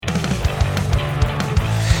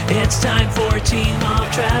It's time for Teen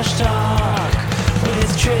Mom Trash Talk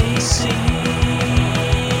with Tracy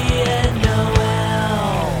and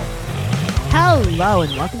Noelle. Hello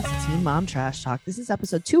and welcome to Teen Mom Trash Talk. This is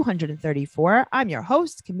episode 234. I'm your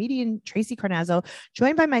host, comedian Tracy Carnazzo,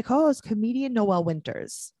 joined by my co-host, comedian Noelle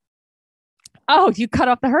Winters. Oh, you cut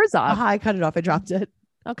off the Herzog. I cut it off. I dropped it.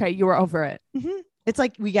 Okay, you were over it. Mm-hmm. It's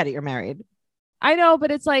like, we get it. You're married. I know,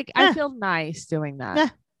 but it's like, I feel nice doing that. Eh.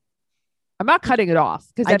 I'm not cutting it off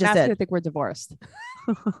because I then just Matt's did. going to think we're divorced.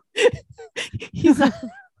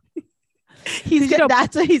 He's You know-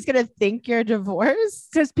 that's what he's gonna think, you're divorced.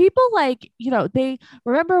 Because people like, they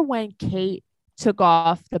remember when Kate took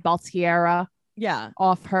off the Baltiera Yeah.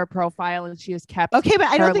 off her profile and she was kept. Okay, but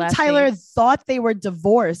I her don't think last Tyler name. thought they were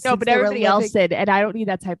divorced. No, since but they were everybody else living- did. And I don't need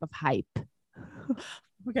that type of hype.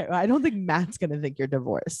 Okay, well, I don't think Matt's gonna think you're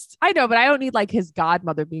divorced. I know, but I don't need like his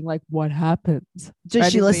godmother being like, what happened? Does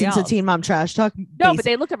she Anybody listen to else. Teen Mom Trash Talk? No, but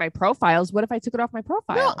they look at my profiles. What if I took it off my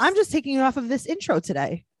profile? No, I'm just taking it off of this intro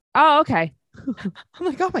today. Oh, okay. I'm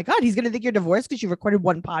like, oh my God, he's going to think you're divorced because you recorded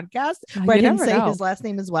one podcast You where I didn't never say know. his last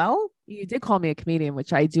name as well. You did call me a comedian,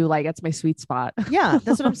 which I do like. That's my sweet spot. Yeah,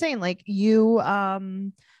 that's what I'm saying. Like you're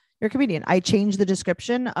a comedian. I changed the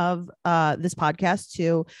description of this podcast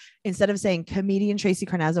to, instead of saying comedian Tracy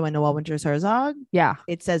Carnazzo and Noelle Winters Herzog, Yeah.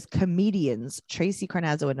 it says comedians Tracy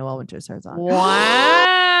Carnazzo and Noelle Winters Herzog.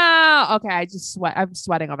 Wow. Okay. I'm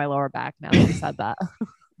sweating on my lower back now that you said that.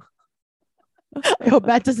 I hope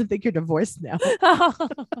Matt doesn't think you're divorced now.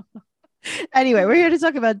 Anyway, we're here to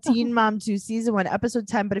talk about Teen Mom 2 season 1, episode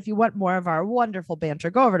 10. But if you want more of our wonderful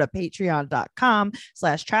banter, go over to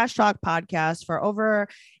patreon.com/trash talk podcast for over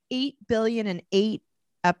 8,000,008,000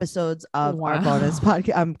 episodes of our Wow. bonus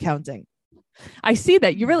podcast. I'm counting. I see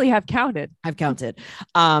that you really have counted. I've counted.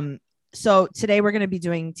 So today we're going to be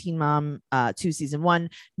doing Teen Mom 2 season 1.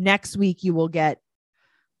 Next week, you will get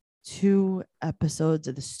 2 episodes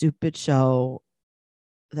of the stupid show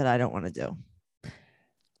that I don't want to do.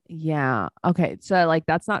 Yeah. Okay. So like,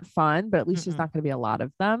 that's not fun, but at least there's Mm-mm. not going to be a lot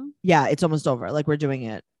of them. Yeah, it's almost over. Like we're doing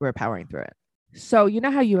it. We're powering through it. So you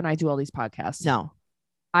know how you and I do all these podcasts? No.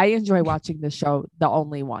 I enjoy watching this show. The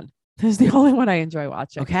only one. This is the only one I enjoy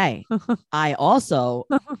watching. Okay. I also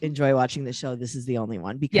enjoy watching the show. This is the only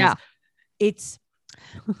one because Yeah. it's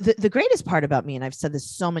the greatest part about me. And I've said this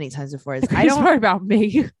so many times before is I don't worry about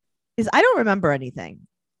me. I don't remember anything.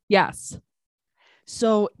 Yes.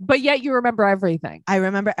 So But yet you remember everything. I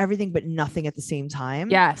remember everything, but nothing at the same time.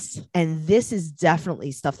 Yes. And this is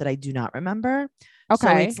definitely stuff that I do not remember. So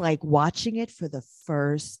Okay. it's like watching it for the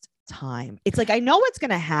first time. It's like, I know what's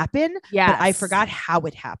going to happen, Yes. but I forgot how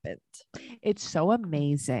it happened. It's so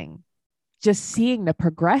amazing. Just seeing the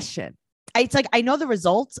progression. It's like, I know the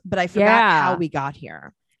results, but I forgot Yeah. how we got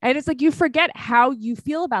here. And it's like you forget how you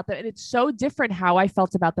feel about them. And it's so different how I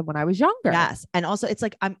felt about them when I was younger. Yes. And also it's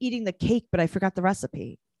like, I'm eating the cake, but I forgot the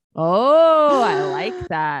recipe. Oh, I like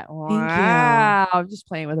that. you. Wow. I'm just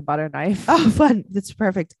playing with a butter knife. Oh, fun. That's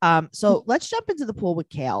perfect. So let's jump into the pool with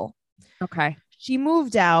Kale. Okay. She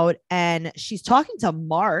moved out and she's talking to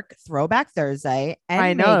Mark, Throwback Thursday, I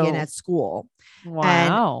and know. Megan at school.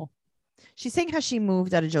 Wow. She's saying how she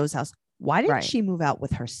moved out of Joe's house. Why didn't Right. she move out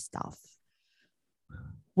with her stuff?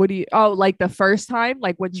 What do you, like the first time,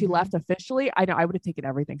 like when she Mhm. left officially, I know I would have taken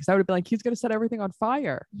everything because I would have been like, he's going to set everything on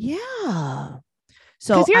fire. Yeah.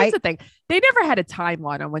 So Because here's the thing. They never had a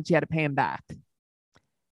timeline on when she had to pay him back.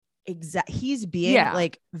 he's being Yeah.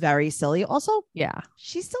 like very silly. Also, Yeah.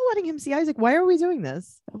 she's still letting him see Isaac. Why are we doing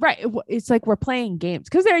this? Right. It's like we're playing games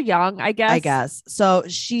because they're young, I guess. I guess. So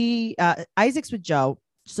she, Isaac's with Joe.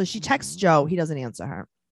 So she texts Joe. He doesn't answer her.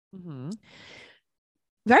 Mhm.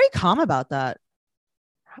 Very calm about that.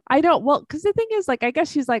 I don't. Well, because the thing is, like, I guess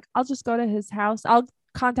she's like, I'll just go to his house. I'll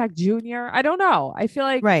contact Junior. I don't know. I feel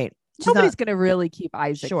like Right. She's nobody's not- going to really keep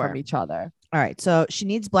Isaac Sure. from each other. All right. So she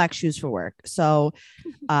needs black shoes for work. So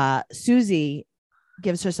Susie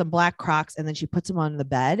gives her some black Crocs and then she puts them on the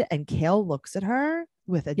bed and Kale looks at her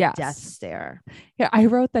with a Yes. death stare. Yeah. I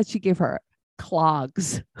wrote that she gave her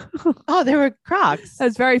clogs. Oh, they were Crocs. I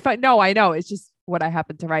That's very fun. No, I know. It's just what I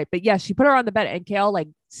happened to write. But yeah, she put her on the bed and Kale like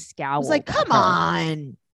scowled. was like, come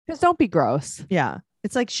on. Just don't be gross. Yeah.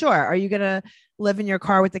 It's like, sure. Are you going to live in your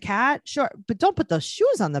car with the cat? Sure. But don't put those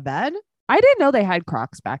shoes on the bed. I didn't know they had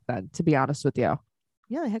Crocs back then, to be honest with you.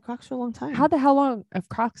 Yeah. They had Crocs for a long time. How the hell long have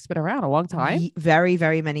Crocs been around? A long time? Very,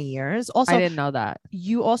 very many years. Also, I didn't know that.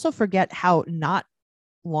 you also forget how not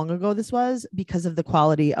long ago this was because of the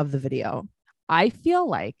quality of the video. I feel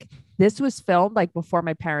like this was filmed like before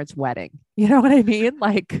my parents' wedding. You know what I mean?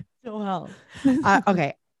 Like, Oh, hell.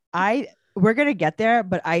 Okay. We're going to get there,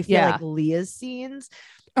 but I feel Yeah. like Leah's scenes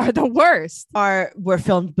are the worst. were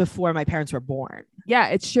filmed before my parents were born. Yeah,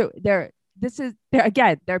 it's true. They're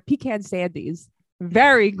pecan sandies.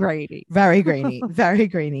 Very grainy. Very grainy. Very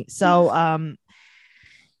grainy. So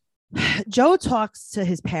Joe talks to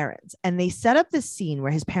his parents and they set up this scene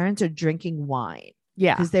where his parents are drinking wine.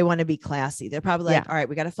 Yeah. Because they want to be classy. They're probably like, Yeah. all right,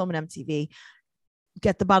 we got to film an MTV.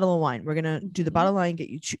 Get the bottle of wine. We're going to do the bottle of wine. Get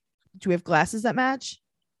you. Do we have glasses that match?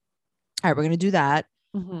 All right, we're going to do that.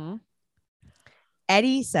 Mm-hmm.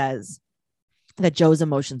 Eddie says that Joe's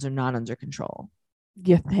emotions are not under control.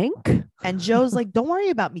 You think? And Joe's like, don't worry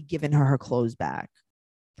about me giving her clothes back.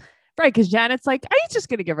 Right. Because Janet's like, are you just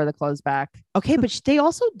going to give her the clothes back? Okay, but they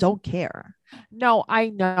also don't care. No, I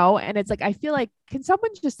know. And it's like, I feel like, can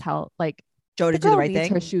someone just tell like Joe to the do the girl right needs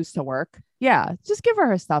thing? her shoes to work. Yeah. Just give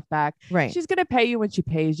her stuff back. Right. She's going to pay you when she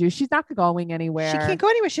pays you. She's not going anywhere. She can't go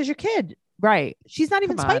anywhere. She's your kid. Right. She's not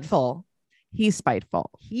even Come on. spiteful. He's spiteful.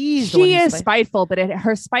 She is spiteful, but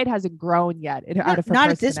her spite hasn't grown yet. Out of her not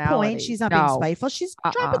at this personality. point. She's not being spiteful. She's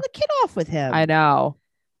dropping the kid off with him. I know.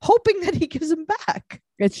 Hoping that he gives him back.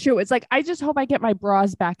 It's true. It's like, I just hope I get my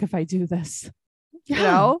bras back if I do this. Yeah. You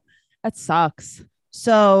know, that sucks.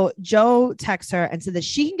 So Joe texts her and said that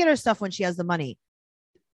she can get her stuff when she has the money.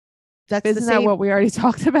 Isn't that what we already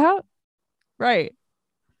talked about? Right.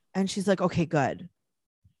 And she's like, okay, good.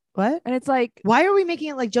 What? And it's like, why are we making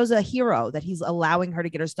it like Joe's a hero that he's allowing her to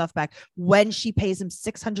get her stuff back when she pays him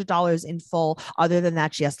 $600 in full? Other than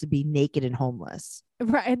that, she has to be naked and homeless.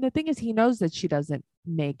 right. And the thing is, he knows that she doesn't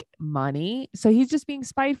make money. So he's just being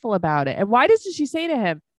spiteful about it. And why doesn't she say to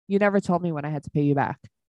him, you never told me when I had to pay you back?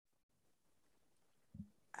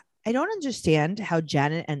 I don't understand how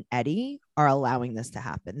Janet and Eddie are allowing this to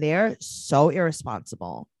happen. They're so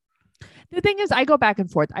irresponsible. The thing is, I go back and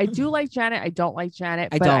forth. I do like Janet. I don't like Janet.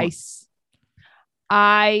 I but don't.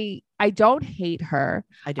 I don't hate her.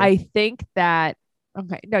 I do. I think that,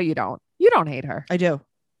 okay. No, you don't. You don't hate her. I do.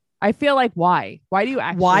 I feel like why? Why do you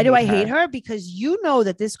actually Why do I hate her? Because you know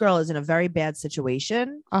that this girl is in a very bad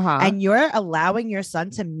situation and you're allowing your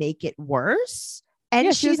son to make it worse. And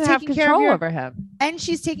yeah, she's have taking care control of over him. And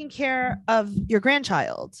she's taking care of your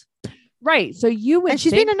grandchild. Right. So you would and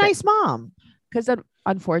she's being a nice mom. Because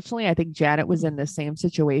unfortunately, I think Janet was in the same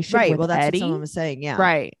situation. Right. With Well, that's Eddie. what someone was saying. Yeah.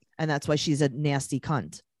 Right. And that's why she's a nasty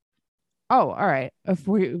cunt. Oh, all right. If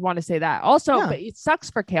we want to say that. Also, Yeah. but it sucks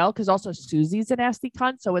for Kale because also Susie's a nasty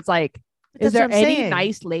cunt. So it's like, But is that's there what I'm any saying.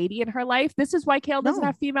 nice lady in her life? This is why Kale doesn't No.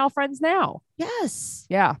 have female friends now. Yes.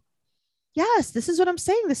 Yeah. Yes. This is what I'm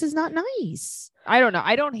saying. This is not nice. I don't know.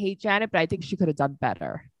 I don't hate Janet, but I think she could have done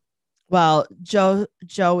better. Well, Joe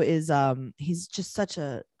is he's just such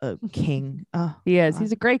a king. Oh, He is. God.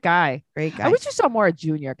 He's a great guy. Great guy. I wish you saw more of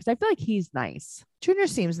Junior because I feel like he's nice. Junior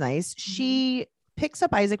seems nice. She picks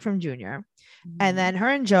up Isaac from Junior, Mm-hmm. and then her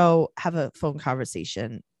and Joe have a phone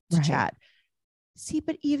conversation to Right. chat. See,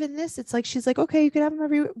 but even this, it's like she's like, okay, you can have him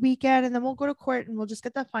every weekend, and then we'll go to court and we'll just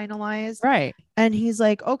get that finalized. Right. And he's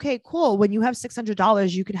like, okay, cool. When you have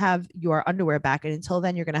 $600, you can have your underwear back, and until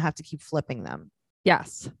then, you're gonna have to keep flipping them.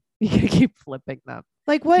 Yes. You gotta keep flipping them.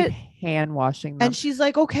 Like what? Keep hand washing them. And she's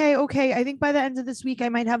like, okay. I think by the end of this week, I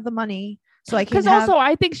might have the money, so I can. Because Have... also,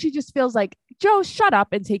 I think she just feels like, Joe, shut up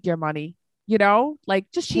and take your money. You know,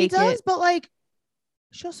 like just she take does, it. but like,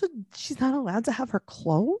 she's not allowed to have her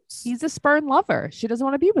clothes. He's a spurn lover. She doesn't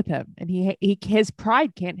want to be with him, and his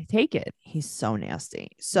pride can't take it. He's so nasty.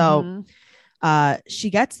 So, she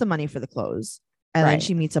gets the money for the clothes, and then Right.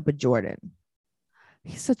 she meets up with Jordan.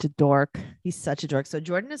 He's such a dork. He's such a dork. So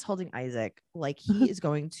Jordan is holding Isaac like he is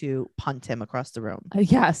going to punt him across the room.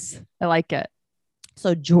 Yes, I like it.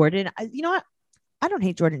 So Jordan, you know what? I don't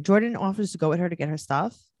hate Jordan. Jordan offers to go with her to get her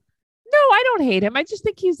stuff. No, I don't hate him. I just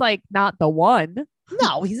think he's like not the one.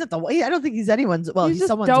 No, he's not the one. I don't think he's anyone's. Well, He's he's just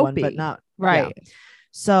someone's one, but dopey. not Right. yeah.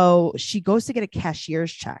 So she goes to get a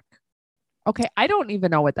cashier's check, Okay. I don't even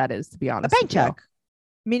know what that is, to be a honest. bank with you. check,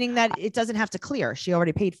 meaning that it doesn't have to clear. She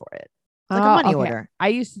already paid for it. It's like Oh, a money okay. order. I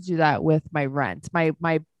used to do that with my rent. My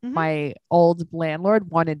Mhm. my old landlord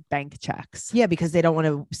wanted bank checks. Yeah, because they don't want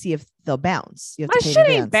to see if they'll bounce. You have My to pay in shit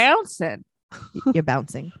ain't advance. bouncing. You're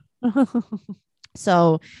bouncing.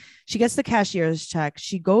 So she gets the cashier's check.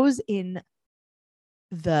 She goes in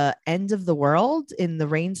the end of the world in the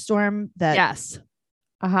rainstorm that Yes.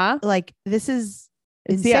 Uh-huh. like this is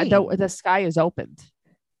It's insane. the sky is opened.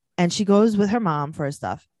 And she goes with her mom for her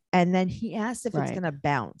stuff. And then he asks if it's Right. gonna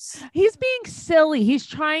bounce. He's being silly. He's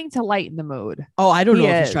trying to lighten the mood. Oh, I don't He know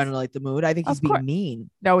if he's is. trying to light the mood. I think he's Of being course. mean.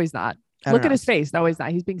 No, he's not. I Look don't at know. his face. No, he's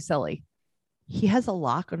not. He's being silly. He has a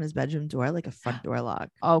lock on his bedroom door, like a front door lock.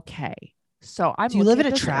 Okay. So I'm Do you live in looking a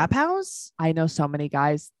at this and trap house? I know so many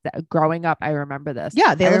guys that growing up, I remember this.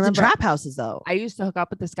 Yeah, they I lived in remember trap houses though. I used to hook up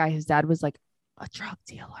with this guy. His dad was like a drug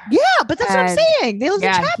dealer. Yeah, but that's what I'm And- saying. They lived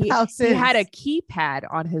in trap houses. He had a keypad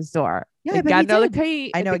on his door. Yeah, If you but got he another did.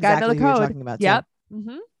 key. I if know you got exactly another who you're code. talking about. Too.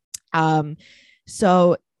 Yep.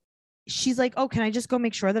 So she's like, "Oh, can I just go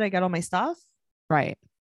make sure that I got all my stuff?" Right.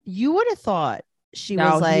 You would have thought she No,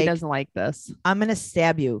 was he like, doesn't like this. "I'm gonna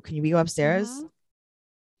stab you. Can you go upstairs?" Mhm.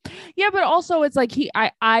 Yeah, but also it's like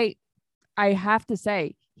I have to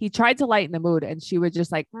say he tried to lighten the mood, and she would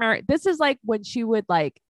just like, "Mer." This is like when she would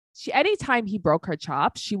like anytime he broke her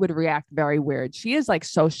chops, she would react very weird. She is like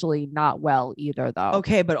socially not well either, though.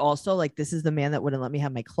 Okay, but also like this is the man that wouldn't let me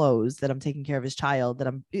have my clothes. That I'm taking care of his child. That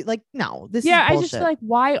I'm like, no, this is I bullshit. just feel like,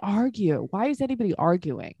 why argue? Why is anybody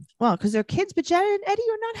arguing? Well, because they're kids, but Janet and Eddie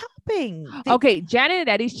are not helping. Okay, Janet and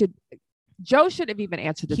Eddie Joe shouldn't have even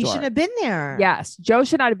answered the He door. shouldn't have been there. Yes, Joe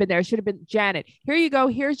should not have been there. It should have been Janet. Here you go.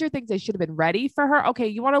 Here's your things. They should have been ready for her. Okay,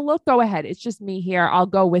 you want to look? Go ahead. It's just me here. I'll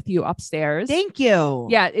go with you upstairs. Thank you.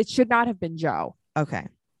 Yeah, it should not have been Joe. Okay.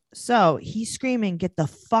 So he's screaming, "Get the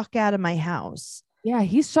fuck out of my house." Yeah,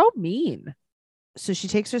 he's so mean. So she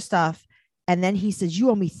takes her stuff, and then he says, "You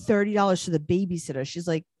owe me $30 to the babysitter." She's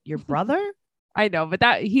like, "Your brother?" I know, but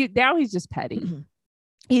now he's just petty.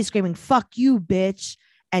 He's screaming, "Fuck you, bitch."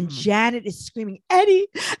 And Mhm. Janet is screaming, Eddie,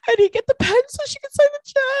 get the pen so she can sign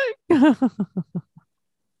the check.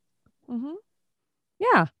 Mhm.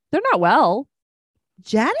 Yeah, they're not well.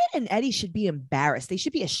 Janet and Eddie should be embarrassed. They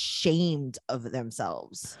should be ashamed of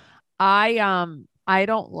themselves. I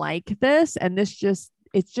don't like this, and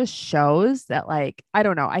it just shows that, like, I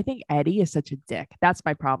don't know. I think Eddie is such a dick. That's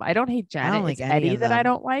my problem. I don't hate Janet. don't like It's any Eddie of that I them.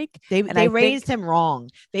 don't like. They And I raised think- him wrong.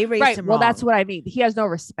 They raised Right. him Well, wrong. that's what I mean. He has no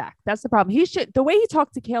respect. That's the problem. He should the way he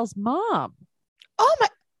talked to Kale's mom. Oh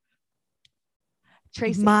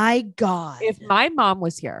Tracy. my God. If my mom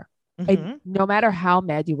was here, Mhm. no matter how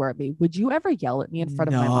mad you were at me, would you ever yell at me in front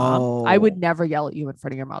of my mom? I No. would never yell at you in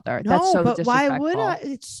front of your mother. No, That's so but why would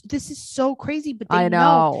disrespectful. this is so crazy. But they I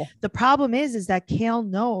know. The problem is that Kale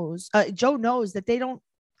knows, Joe knows that they don't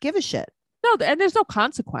give a shit. No, and there's no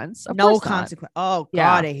consequence. Of No course not. consequence. Oh Yeah.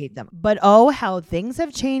 God, I hate them. But oh, how things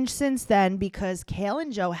have changed since then, because Kale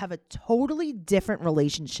and Joe have a totally different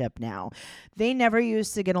relationship now. They never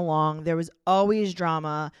used to get along. There was always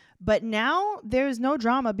drama, but now there's no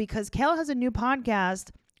drama because Kale has a new podcast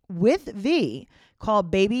with V called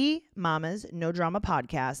Baby Mama's No Drama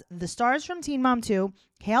Podcast. The stars from Teen Mom 2,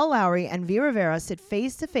 Kale Lowry and V Rivera, sit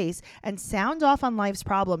face to face and sound off on life's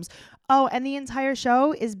problems. Oh, and the entire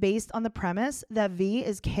show is based on the premise that V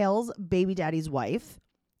is Kale's baby daddy's wife.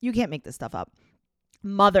 You can't make this stuff up.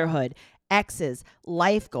 Motherhood, exes,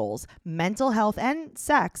 life goals, mental health, and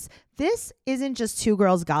sex. This isn't just two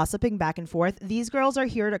girls gossiping back and forth. These girls are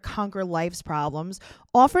here to conquer life's problems,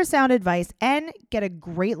 offer sound advice, and get a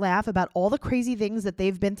great laugh about all the crazy things that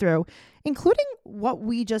they've been through, including what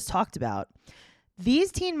we just talked about.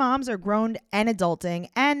 These teen moms are grown and adulting,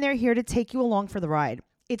 and they're here to take you along for the ride.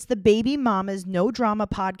 It's the Baby Mama's No Drama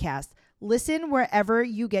Podcast. Listen wherever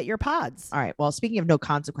you get your pods. All right. Well, speaking of no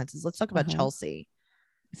consequences, let's talk about Mhm. Chelsea.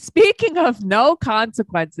 Speaking of no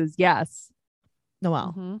consequences, yes.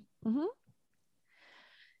 Noelle. Mhm. Mhm.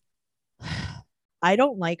 I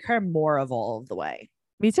don't like her more of all of the way.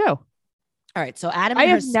 Me too. All right. So Adam I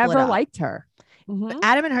and her have split never up. liked her. Mhm.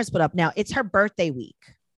 Adam and her split up. Now it's her birthday week.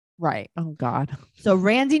 Right. Oh God. So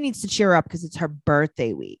Randy needs to cheer her up because it's her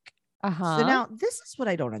birthday week. Uh-huh. So now this is what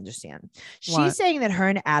I don't understand. She's What? saying that her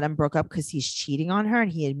and Adam broke up because he's cheating on her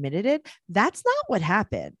and he admitted it. That's not what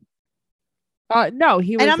happened. No,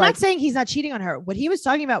 he was And I'm like, not saying he's not cheating on her. What he was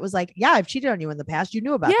talking about was like, yeah, I've cheated on you in the past. You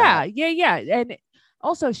knew about yeah, that. yeah. And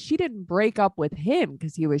also she didn't break up with him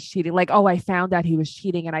because he was cheating. Like, oh, I found out he was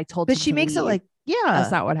cheating and I told him But she to makes it leave. like, yeah,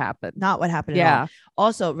 That's not what happened. not what happened at all. Yeah.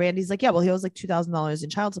 Also, Randy's like, yeah, well, he owes like $2,000 in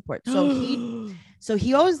child support. So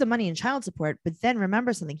he owes the money in child support. But then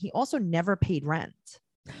remember something, he also never paid rent.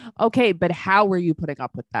 Okay, but how were you putting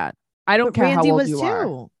up with that? I don't But care Randy how old was you too.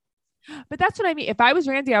 are. But that's what I mean. If I was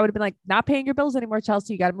Randy, I would have been like, not paying your bills anymore,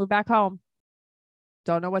 Chelsea. You got to move back home.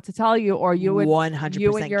 Don't know what to tell you, or you would 100%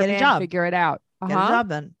 you and your get a man job. figure it out. Get a job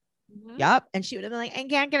then. Mhm. Yep. And she would have been like, I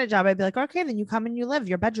can't get a job. I'd be like, okay, then you come and you live.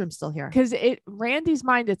 Your bedroom's still here. Because Randy's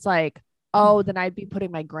mind, it's like, oh, then I'd be putting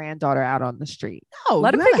my granddaughter out on the street. No,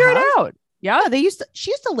 Let you him have a figure it house. out. Yeah, Yeah, she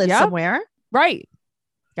used to live Yep. somewhere. right.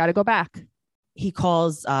 Got to go back. He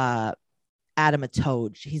calls Adam a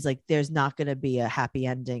toad. He's like, there's not going to be a happy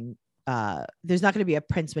ending. There's not going to be a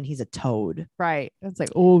prince when he's a toad. Right. It's like,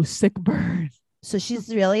 oh, sick bird. So she's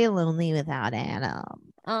really lonely without Adam.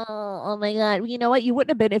 Oh my God. You know what? You wouldn't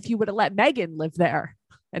have been if you would have let Megan live there.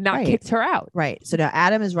 and not Right. kicked her out. Right. So now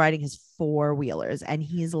Adam is riding his 4-wheelers and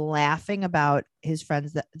he's laughing about his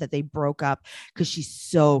friends that they broke up because she's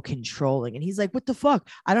so controlling. And he's like, what the fuck?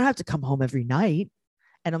 I don't have to come home every night.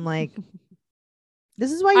 And I'm like,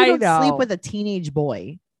 this is why you I don't sleep know. with a teenage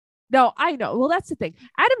boy. No, I know. Well, that's the thing.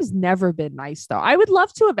 Adam's never been nice though. I would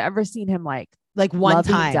love to have ever seen him like Like one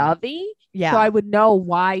time. lovey-dovey, Yeah. so I would know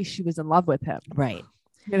why she was in love with him. right.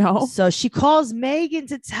 You know, So she calls Megan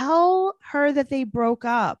to tell her that they broke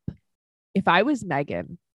up. if I was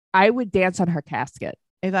Megan, I would dance on her casket.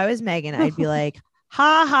 If I was Megan, I'd be like,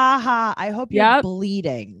 ha ha ha. I hope you're Yep.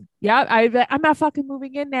 bleeding. Yeah, I'm not fucking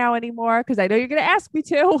moving in now anymore because I know you're gonna ask me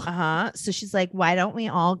to. Uh-huh. So she's like, why don't we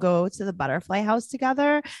all go to the butterfly house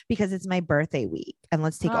together? Because it's my birthday week. And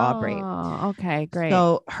let's take Aubrey. Oh, okay, great.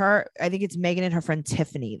 So I think it's Megan and her friend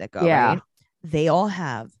Tiffany that go. Yeah. Right? They all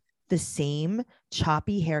have the same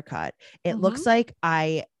choppy haircut. It Mm-hmm. looks like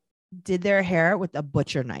I did their hair with a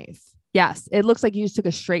butcher knife. Yes, it looks like you just took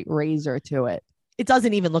a straight razor to it. It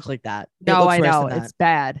doesn't even look like that. It No, looks I worse know than that. it's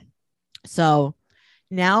bad. So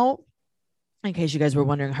now, in case you guys were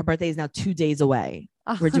wondering, her birthday is now 2 days away.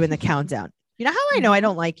 We're doing the countdown. You know how I know I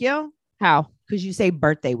don't like you? How? Because you say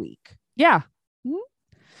birthday week. Yeah. Mhm.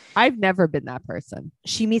 I've never been that person.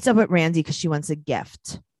 She meets up with Randy because she wants a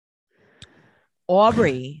gift.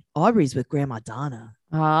 Aubrey's with Grandma Donna.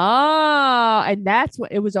 Oh, and that's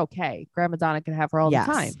what it was okay. Grandma Donna can have her all Yes.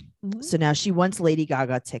 the time. Mhm. So now she wants Lady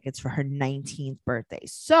Gaga tickets for her 19th birthday.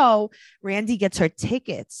 So Randy gets her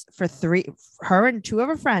tickets for her and 2 of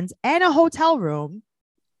her friends, and a hotel room.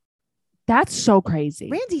 That's so crazy.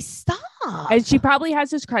 Randy, stop. And she probably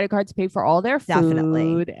has his credit card to pay for all their food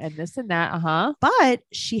Definitely. and this and that. Uh-huh. But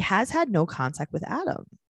she has had no contact with Adam.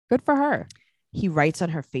 Good for her. He writes on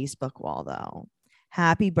her Facebook wall, though.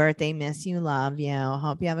 Happy birthday, miss you, love you.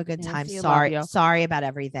 Hope you have a good Miss time. you, love you. Sorry about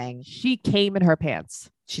everything. She came in her pants.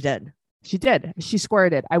 She did. She did. She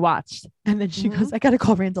squirted. I watched. And then she Mhm. goes, I gotta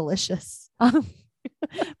call Randalicious.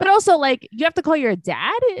 But also, like, you have to call your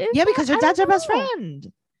dad? Yeah, because her I dad's her don't best know.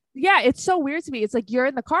 friend. Yeah, it's so weird to me. It's like you're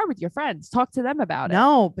in the car with your friends. Talk to them about it.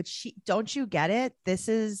 No, but don't you get it? He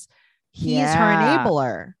is her Yeah.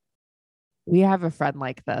 enabler. We have a friend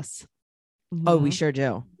like this. Oh, we sure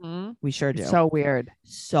do. Mhm. We sure do. So weird.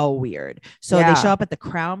 So weird. So Yeah. they show up at the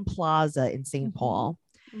Crown Plaza in St. Mhm. Paul,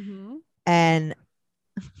 and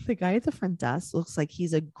the guy at the front desk looks like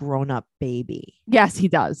he's a grown-up baby. Yes, he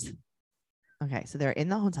does. Okay, so they're in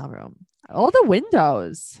the hotel room. All the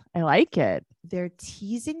windows. I like it. They're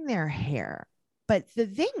teasing their hair. But the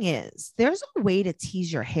thing is, there's a way to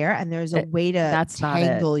tease your hair and there's a way to that's not it.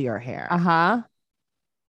 tangle your hair. Uh-huh.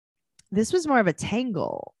 This was more of a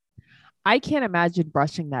tangle. I can't imagine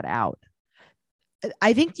brushing that out.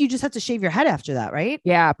 I think you just have to shave your head after that, right?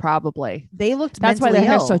 Yeah, probably. They looked That's why mentally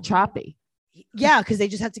their hair's so ill. choppy. Yeah, because they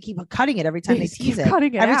just have to keep cutting it every time they just tease keep it.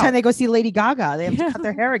 cutting it Every out. time they go see Lady Gaga, they have Yeah. to cut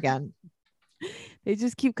their hair again. They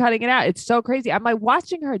just keep cutting it out. It's so crazy. I'm like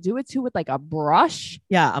watching her do it too with like a brush.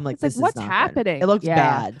 Yeah, I'm like, It's like, this is what's not good. happening? It looks Yeah.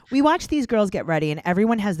 bad. We watch these girls get ready, and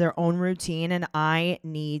everyone has their own routine. And I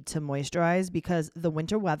need to moisturize because the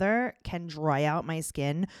winter weather can dry out my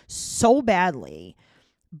skin so badly.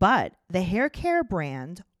 But the hair care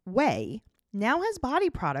brand Way now has body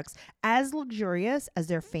products as luxurious as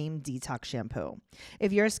their famed detox shampoo.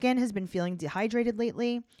 If your skin has been feeling dehydrated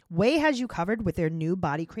lately, Way has you covered with their new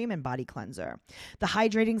body cream and body cleanser. The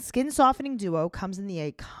hydrating skin softening duo comes in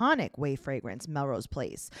the iconic Way fragrance, Melrose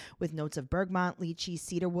Place, with notes of bergamot, lychee,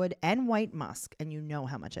 cedarwood, and white musk. And you know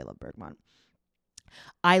how much I love bergamot.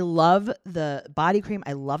 I love the body cream.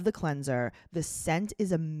 I love the cleanser. The scent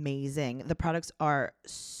is amazing. The products are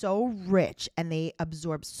so rich and they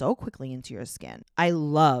absorb so quickly into your skin. I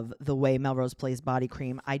love the Way Melrose Place body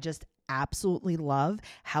cream. I just absolutely love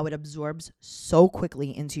how it absorbs so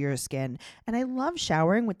quickly into your skin. And I love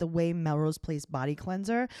showering with the Way Melrose Place body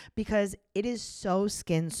cleanser because it is so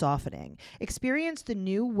skin softening. Experience the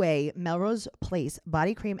new Way Melrose Place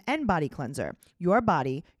body cream and body cleanser. Your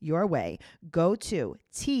body, your way. Go to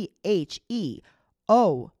TheOuai.com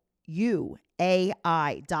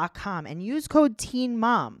and use code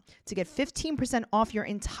TeenMom to get 15% off your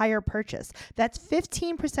entire purchase. That's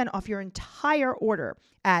 15% off your entire order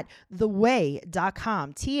at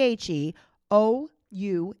theway.com.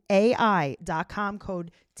 TheOuai.com,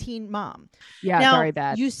 code TeenMom. Yeah, Now, very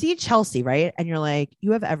bad. you see Chelsea, right? And you're like,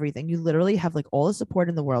 you have everything. You literally have like all the support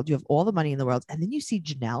in the world. You have all the money in the world. And then you see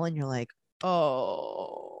Janelle and you're like,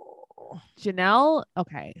 oh. Janelle,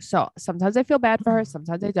 okay. So sometimes I feel bad for her,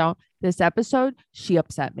 sometimes I don't. This episode, she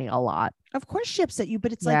upset me a lot. Of course she upset you,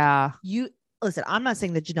 but it's like Yeah. you listen, I'm not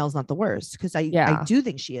saying that Janelle's not the worst because I Yeah. do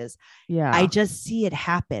think she is. Yeah. I just see it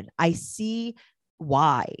happen. I see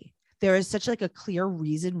why. There is such like a clear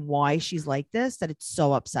reason why she's like this that it's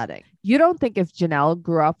so upsetting. You don't think if Janelle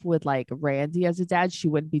grew up with like Randy as a dad, she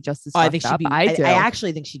wouldn't be just as I fucked think she'd up? be. I do. I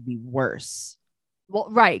actually think she'd be worse. Well,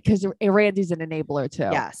 right, because Randy's an enabler too.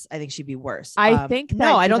 Yes, I think she'd be worse. I think that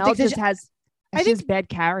no, I don't think Janelle that just has. I She has think- bad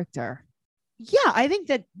character. Yeah, I think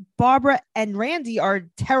that Barbara and Randy are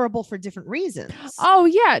terrible for different reasons. Oh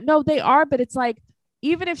yeah, no, they are, but it's like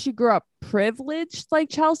even if she grew up privileged like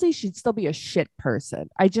Chelsea, she'd still be a shit person.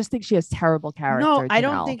 I just think she has terrible character. No, I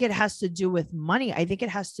don't Janelle. think it has to do with money. I think it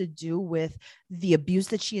has to do with the abuse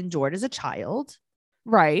that she endured as a child.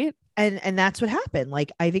 Right. And that's what happened.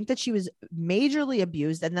 Like, I think that she was majorly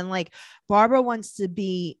abused. And then like Barbara's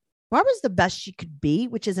the best she could be,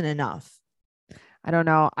 which isn't enough. I don't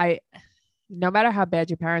know. No matter how bad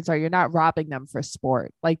your parents are, you're not robbing them for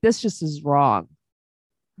sport. Like this just is wrong.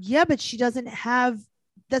 Yeah, but she doesn't have,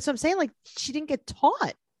 that's what I'm saying. Like, she didn't get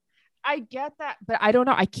taught. I get that, but I don't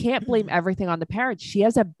know. I can't blame everything on the parents. She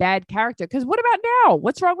has a bad character. Because what about now?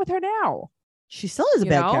 What's wrong with her now? She still is a You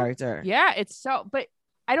bad know? character. Yeah, it's so, but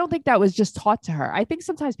I don't think that was just taught to her. I think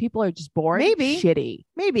sometimes people are just born Maybe. shitty.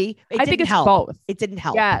 Maybe. I think it's help. both. It didn't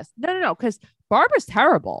help. Yes. No. Because Barbara's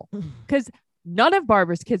terrible. Because none of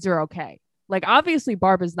Barbara's kids are okay. Like, obviously,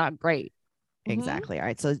 Barbara's not great. Exactly. All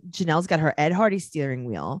right. So Janelle's got her Ed Hardy steering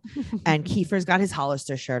wheel and Kiefer's got his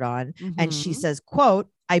Hollister shirt on. And she Mhm. says, quote,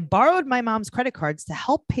 I borrowed my mom's credit cards to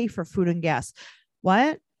help pay for food and gas.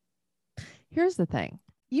 What? Here's the thing.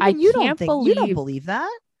 Even you don't can't think you don't believe- believe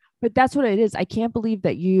that? But that's what it is. I can't believe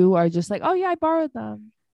that you are just like, oh, yeah, I borrowed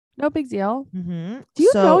them. No big deal. Mm-hmm. Do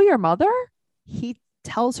you know your mother? He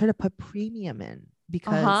tells her to put premium in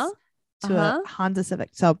because Uh-huh. to a Honda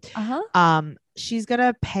Civic. So she's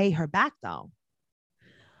gonna pay her back though.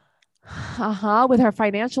 With her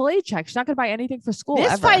financial aid check. She's not going to buy anything for school.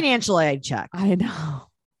 This ever. financial aid check. I know.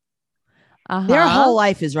 Their whole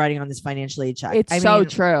life is riding on this financial aid check. It's I so mean,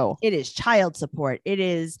 true. It is child support. It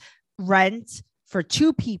is rent for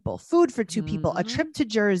 2 people, food for 2 people, a Mhm. trip to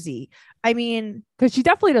Jersey. I mean, Because she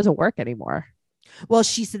definitely doesn't work anymore. well,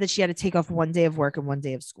 she said that she had to take off 1 day of work and 1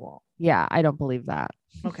 day of school. Yeah, I don't believe that.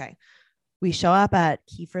 Okay. We show up at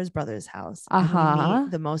Kiefer's brother's house. and we Uh-huh.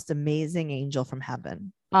 meet the most amazing angel from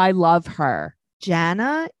heaven. I love her.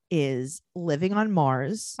 Jana is living on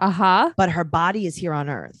Mars, but her body is here on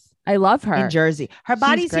Earth I love her. in Jersey. Her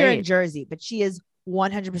body's here in great. Jersey, but she is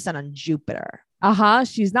 100% on Jupiter.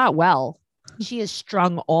 She's not well. She is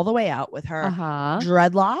strung all the way out with her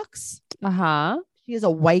dreadlocks. Uh-huh. She is a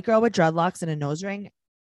white girl with dreadlocks and a nose ring.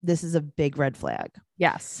 This is a big red flag.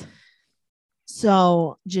 Yes.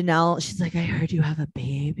 So Janelle, she's like, I heard you have a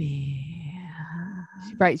baby.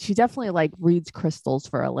 Right. She definitely like reads crystals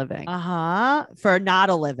for a living. For not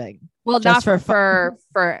a living. Well, just not for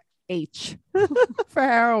for H. For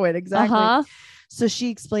heroin. Exactly. Uh-huh. So she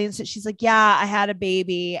explains it. She's like, yeah, I had a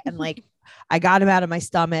baby and like I got him out of my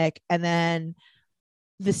stomach and then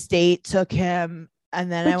the state took him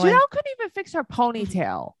and then But I went, Janelle couldn't even fix her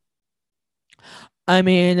ponytail. I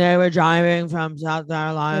mean, they were driving from South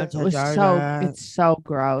Carolina It to was Georgia. it's so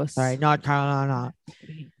gross. Sorry, North Carolina.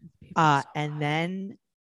 People so And much. then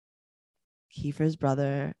Kiefer's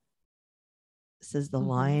brother says the Mhm.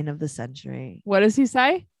 line of the century. What does he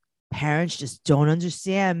say? Parents just don't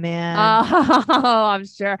understand, man. Oh, I'm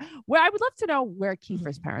sure. Well, I would love to know where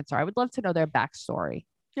Kiefer's parents are. I would love to know their backstory.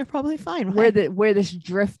 You're probably fine. Where right? where this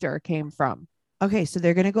drifter came from Okay, so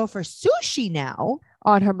they're gonna go for sushi now.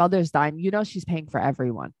 on her mother's dime. You know she's paying for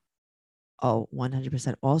everyone. Oh,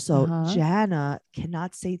 100%. Also, Uh-huh. Jana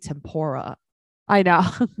cannot say tempura. I know.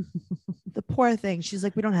 The poor thing. She's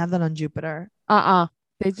like, we don't have that on Jupiter.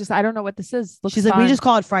 They just I don't know what this is. Looks She's like, we fun. just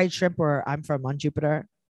call it fried shrimp where I'm from on Jupiter.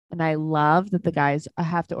 And I love that the guys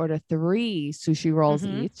have to order 3 sushi rolls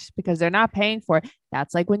Mhm. each because they're not paying for it.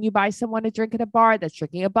 That's like when you buy someone a drink at a bar that's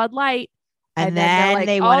drinking a Bud Light. And, And then they're then like,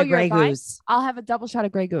 they "Oh, want a you're Grey buying- Goose. I'll have a double shot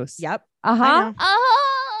of Grey Goose. Yep. Uh-huh. know.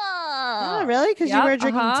 Oh, really? Because you Yep, were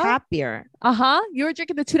drinking uh-huh. tap beer. You were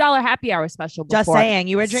drinking the $2 happy hour special before. Just saying.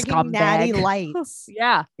 You were drinking Natty Scumbag. Lights.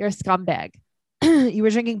 Yeah, you're a scumbag. You were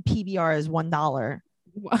drinking PBR as $1.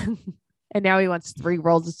 And now he wants 3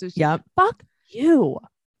 rolls of sushi. Yep. Fuck you.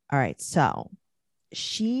 All right. So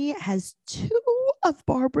she has 2 of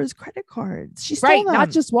Barbara's credit cards. She stole Right, them not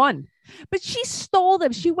just one. But she stole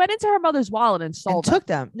them. She went into her mother's wallet and stole and them. took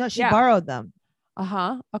them. No, she Yeah. borrowed them.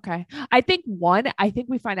 Okay. I think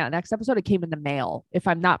we find out next episode it came in the mail. If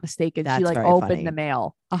I'm not mistaken, That's she like very opened funny. the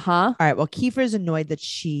mail. All right. Well, Kiefer's annoyed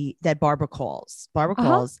that Barbara calls. Barbara Uh-huh.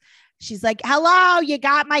 calls. She's like, hello, you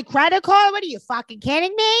got my credit card? What are you fucking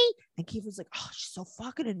kidding me? And Kiefer's like, oh, she's so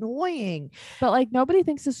fucking annoying. But like nobody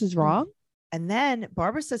thinks this is wrong. And then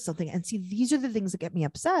Barbara says something. And see, these are the things that get me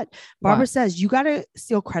upset. Barbara What? says, you got to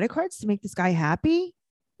steal credit cards to make this guy happy.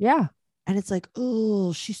 Yeah. And it's like,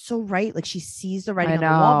 oh, she's so right. Like she sees the writing I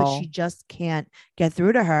on the wall, but know. she just can't get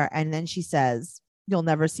through to her. And then she says, you'll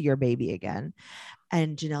never see your baby again.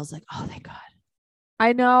 And Janelle's like, oh, thank God.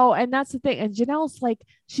 I know. And that's the thing. And Janelle's like,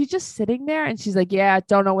 she's just sitting there and she's like, yeah,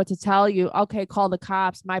 don't know what to tell you. Okay, call the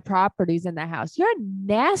cops. My property's in the house. You're a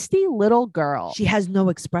nasty little girl. She has no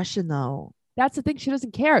expression though. That's the thing. She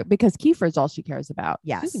doesn't care because Kiefer is all she cares about.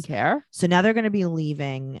 Yes. She doesn't care. So now they're going to be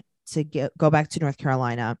leaving to go back to North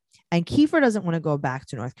Carolina. And Kiefer doesn't want to go back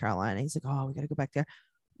to North Carolina. He's like, oh, we got to go back there.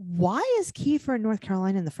 Why is Kiefer in North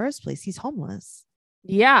Carolina in the first place? He's homeless.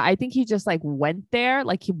 Yeah. I think he just like went there.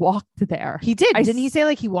 Like he walked there. He did. Didn't he say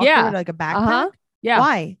like he walked there with like a backpack? Yeah.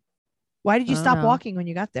 Why? Why did you I don't stop know. walking when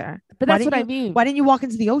you got there? But Why that's didn't what I you- mean. Why didn't you walk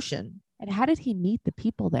into the ocean? And how did he meet the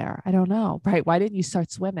people there? I don't know. Right. Why didn't you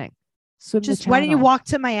start swimming? Swim Just the why didn't you channel. walk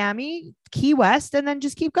to Miami, Key West, and then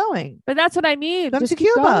just keep going? But that's what I mean. Come Just to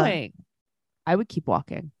keep Cuba. going. I would keep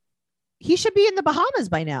walking. He should be in the Bahamas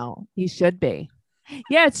by now. He should be.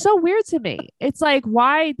 Yeah, it's so weird to me. It's like,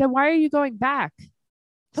 why? Then why are you going back?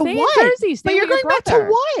 To Stay what? in Jersey. Stay But you're with your going back to brother.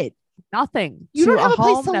 what? Nothing. You to don't have a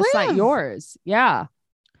place home to that's not live. yours. Yeah.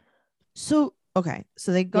 So okay,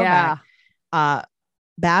 so they go Yeah. back.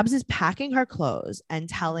 Babs is packing her clothes and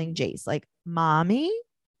telling Jace, like, mommy,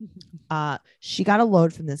 she got a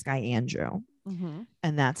load from this guy Andrew, Mhm.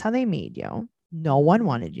 and that's how they made you. No one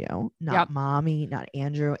wanted you, not Yep. mommy, not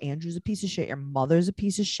Andrew. Andrew's a piece of shit. Your mother's a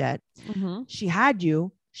piece of shit. Mhm. She had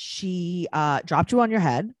you. She dropped you on your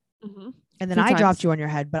head, Mhm. and then Few I dropped times. you on your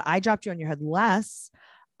head, but I dropped you on your head less.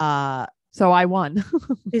 So I won.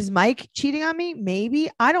 Is Mike cheating on me? Maybe.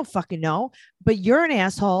 I don't fucking know. But you're an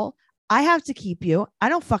asshole. I have to keep you. I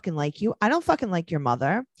don't fucking like you. I don't fucking like your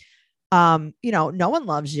mother. No one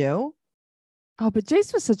loves you. Oh, but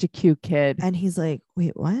Jace was such a cute kid. And he's like,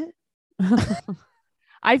 wait, what?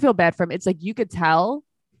 I feel bad for him. It's like you could tell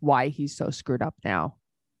why he's so screwed up now.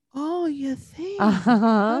 Oh, you think?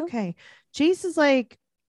 Uh-huh. Okay. Jace is like,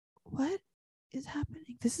 what is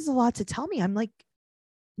happening? This is a lot to tell me.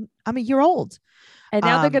 I'm a year old. And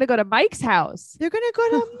now they're Um, gonna go to Mike's house. They're gonna go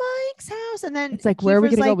to Mike's house. And then It's like, where are we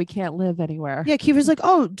Kiefer's gonna go? like- We can't live anywhere. Yeah, Kiefer's like,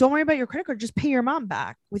 oh, don't worry about your credit card. Just pay your mom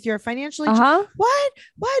back with your financial aid. Uh-huh.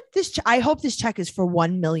 What? This I hope this check is for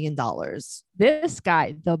 $1 million. This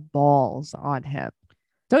guy, the balls on him.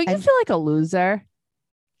 Don't you And- feel like a loser?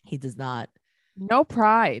 He does not. No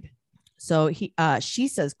pride. So she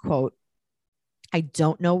says, quote, I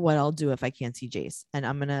don't know what I'll do if I can't see Jace. And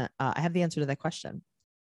I'm gonna I have the answer to that question.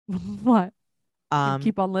 What? Um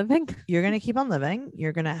Keep on living? you're gonna keep on living.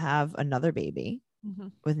 You're gonna have another baby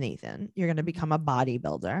with Nathan. You're gonna become a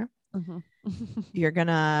bodybuilder. You're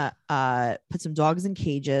gonna put some dogs in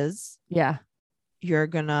cages. Yeah. You're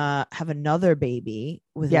gonna have another baby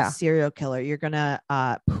with Yeah. a serial killer. You're gonna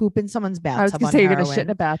poop in someone's bathtub. I was gonna on say you're gonna heroin. shit in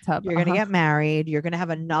a bathtub. You're gonna get married. You're gonna have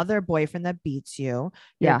another boyfriend that beats you.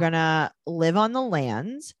 You're Yeah. gonna live on the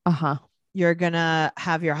land. Uh-huh. You're gonna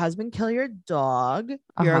have your husband kill your dog.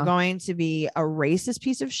 You're Uh-huh. going to be a racist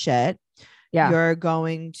piece of shit. Yeah. You're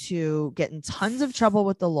going to get in tons of trouble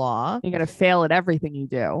with the law. You're gonna fail at everything you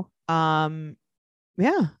do.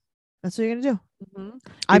 Yeah, that's what you're gonna do. You're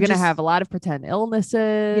I'm gonna just- have a lot of pretend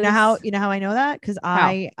illnesses. You know how I know that? Because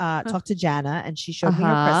I talked to Jana and she showed me her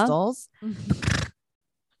Uh-huh. crystals.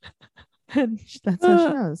 And that's how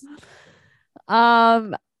she knows.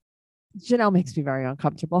 Janelle makes me very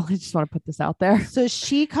uncomfortable. I just want to put this out there. So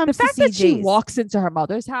she The comes to fact see that she Jace. walks into her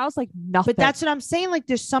mother's house like nothing. But that's what I'm saying. Like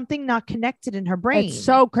there's something not connected in her brain. it's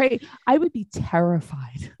so great. I would be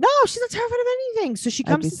terrified. No, she's not terrified of anything. So she I'd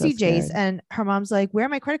comes be to so see Jace scared. and her mom's like, where are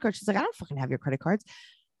my credit cards? She's like, I don't fucking have your credit cards.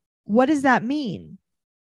 What does that mean?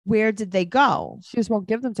 Where did they go? She just won't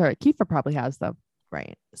give them to her. Kiefer probably has them.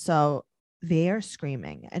 Right. So they are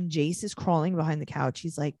screaming and Jace is crawling behind the couch.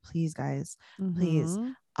 He's like, please, guys, please.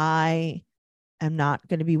 Mhm. I am not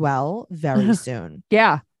going to be well very soon.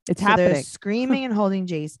 Yeah, it's So they're happening. screaming and holding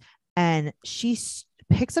Jace. And she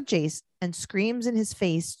picks up Jace and screams in his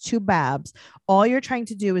face to Babs, all you're trying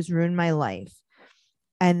to do is ruin my life.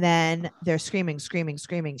 And then they're screaming.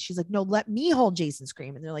 She's like, no, let me hold Jason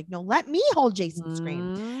scream. And they're like, no, let me hold Jason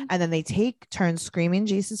scream. Mhm. And then they take turns screaming in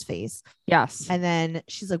Jason's face. Yes. And then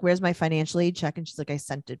she's like, where's my financial aid check? And she's like, I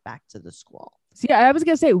sent it back to the school. See, I was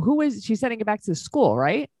gonna say, who is she sending it back to school,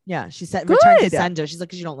 right? Yeah. She said, return to Good. sender. She's like,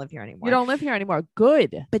 because you don't live here anymore. You don't live here anymore.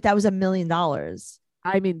 Good. But that was $1 million. That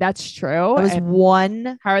I mean, that's true. was And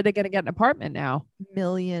 $1 how are they gonna get an apartment now?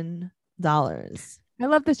 million. I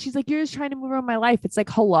love that she's like, you're just trying to ruin my life. It's like,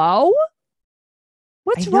 hello?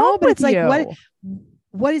 What's I know, wrong but with it's like, you?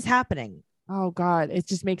 what is happening? Oh God, it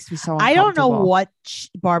just makes me so I don't know uncomfortable. what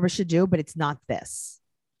Barbara should do, but it's not this.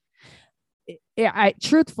 Yeah, I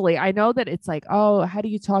truthfully, I know that it's like, oh, how do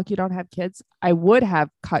you talk? You don't have kids. I would have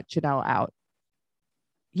cut Janelle out.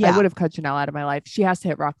 Yeah. I would have cut Janelle out of my life. She has to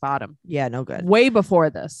hit rock bottom Yeah, no good. way before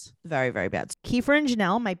this. Very, very bad. Kiefer and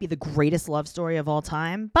Janelle might be the greatest love story of all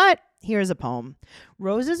time, but here's a poem.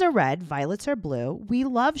 Roses are red, violets are blue. We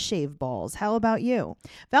love shaved balls. How about you?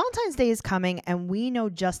 Valentine's Day is coming, and we know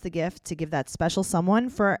just the gift to give that special someone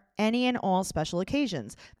for any and all special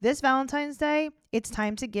occasions. This Valentine's Day, it's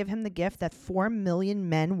time to give him the gift that 4 million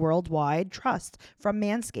men worldwide trust from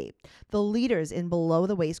Manscaped, the leaders in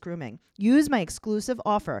below-the-waist grooming. Use my exclusive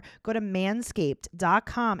offer. Go to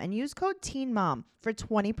manscaped.com and use code TEENMOM for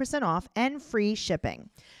 20% off and free shipping.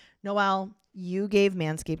 Noelle, you gave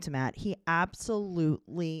Manscaped to Matt. He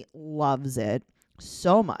absolutely loves it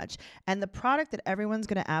so much. And the product that everyone's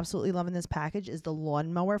going to absolutely love in this package is the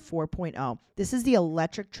Lawnmower 4.0. This is the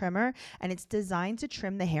electric trimmer, and it's designed to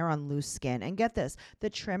trim the hair on loose skin. And get this, the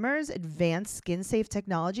trimmer's advanced skin-safe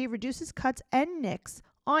technology reduces cuts and nicks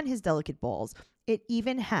on his delicate balls. It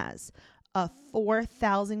even has a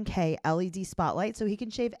 4000K LED spotlight so he can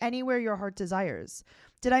shave anywhere your heart desires.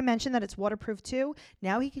 Did I mention that it's waterproof too?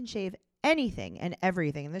 Now he can shave anything and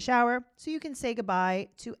everything in the shower so you can say goodbye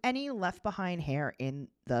to any left behind hair in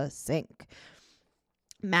the sink.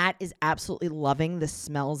 Matt is absolutely loving the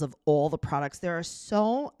smells of all the products. There are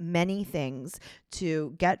so many things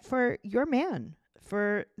to get for your man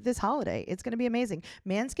for this holiday. It's going to be amazing.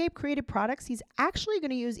 Manscaped created products he's actually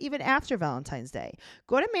going to use even after Valentine's Day.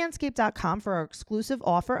 Go to manscaped.com for our exclusive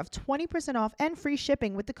offer of 20% off and free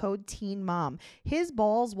shipping with the code TEENMOM. His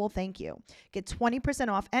balls will thank you. Get 20%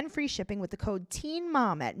 off and free shipping with the code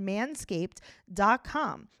TEENMOM at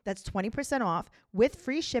manscaped.com. That's 20% off with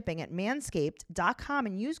free shipping at manscaped.com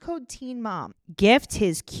and use code TEENMOM. Gift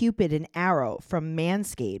his Cupid an arrow from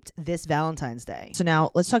Manscaped this Valentine's Day. So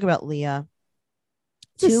now let's talk about Leah.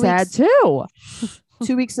 It's sad too.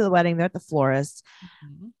 2 weeks to the wedding. They're at the florist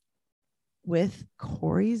with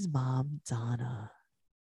Corey's mom, Donna.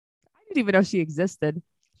 I didn't even know she existed.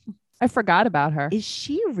 I forgot about her. Is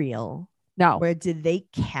she real? No. Where did they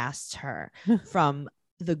cast her from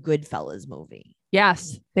the Goodfellas movie?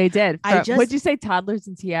 Yes, they did. Would you say Toddlers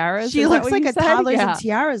and Tiaras? She Is that looks what like you a said? Toddlers Yeah. and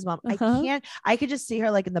Tiaras mom. Uh-huh. I could just see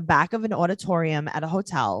her like in the back of an auditorium at a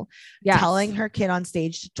hotel, Yes. telling her kid on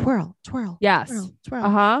stage to twirl, twirl, Yes. twirl, twirl.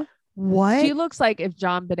 Uh-huh. What? She looks like if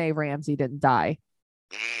John Benet Ramsey didn't die,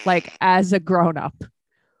 like as a grown-up.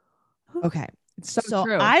 Okay. It's so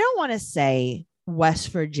true. I don't want to say West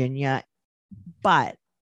Virginia, but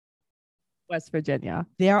West Virginia.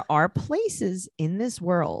 there are places in this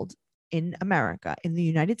world, in America, in the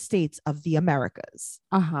United States of the Americas,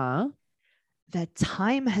 Uh-huh. that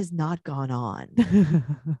time has not gone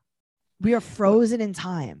on. We are frozen in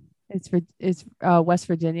time. It's West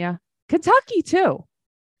Virginia. Kentucky too.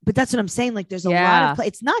 But that's what I'm saying. Like, there's a lot Yeah. of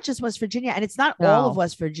it's not just West Virginia, and it's not all No. of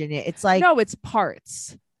West Virginia. It's like, No, it's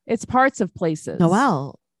parts. It's parts of places.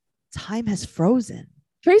 Noelle, time has frozen.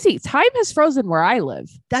 Tracy, time has frozen where I live.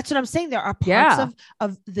 That's what I'm saying. There are parts Yeah.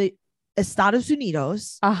 of the Estados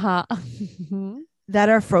Unidos Uh-huh. that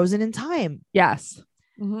are frozen in time. Yes.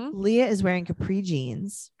 Mhm. Leah is wearing capri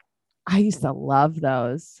jeans, I used to love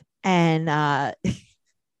those. and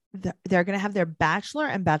they're going to have their bachelor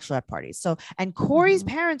and bachelorette parties. So, and Corey's Mhm.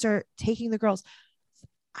 parents are taking the girls.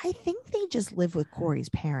 I think they just live with Corey's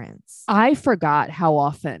parents. I forgot how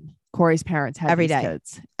often Corey's parents had Every these day.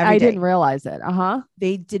 kids. Every I day. didn't realize it. Uh-huh.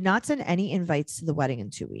 They did not send any invites to the wedding in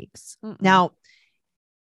 2 weeks. Mm-mm. Now,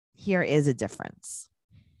 here is a difference.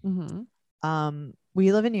 Mhm.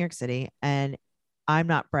 We live in New York City, and I'm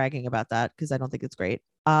not bragging about that because I don't think it's great.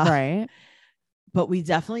 Right. But we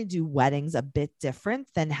definitely do weddings a bit different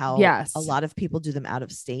than how Yes. a lot of people do them out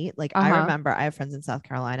of state. Like, I Uh-huh. remember I have friends in South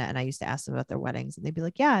Carolina, and I used to ask them about their weddings, and they'd be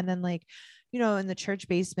like, yeah. And then, like, you know, in the church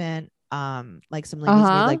basement, like some ladies made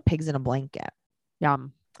Uh-huh. like pigs in a blanket.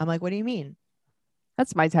 Yum. I'm like, what do you mean?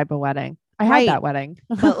 That's my type of wedding. I Right. had that wedding.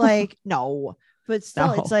 But like, no, but still,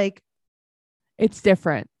 No. it's like, It's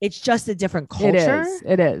different. it's just a different It culture. is.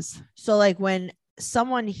 It is. So like when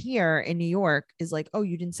someone here in New York is like, oh,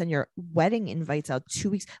 you didn't send your wedding invites out 2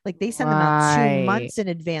 weeks. Like they send them out 2 Right. months in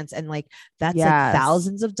advance. And like, that's like Yes.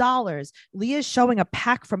 thousands of dollars. Leah's showing a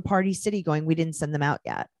pack from Party City going, we didn't send them out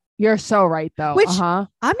yet. You're so right though. Which- Uh-huh.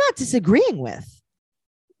 I'm not disagreeing with.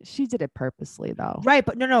 She did it purposely though. Right.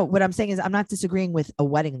 But no, what I'm saying is I'm not disagreeing with a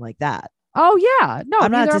wedding like that. Oh yeah. No,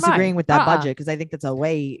 I'm not neither am I. disagreeing with that Uh-uh. budget because I think that's a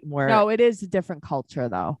way more, No, it is a different culture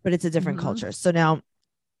though. but it's a different Mhm. culture. So now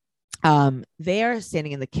they are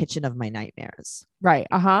standing in the kitchen of my nightmares. Right.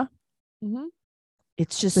 Uh-huh. Mm-hmm.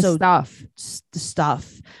 It's just The so stuff. the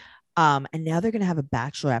stuff. And now they're gonna have a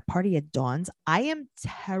bachelorette party at Dawn's. I am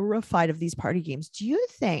terrified of these party games. Do you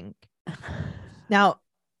think? Now,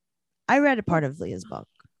 I read a part of Leah's book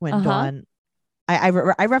when Dawn.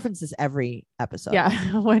 I reference this every episode.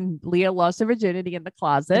 Yeah, when Leah lost her virginity in the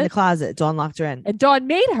closet. In the closet, Dawn locked her in. And Dawn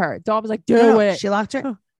made her. Dawn was like, do No, it. she locked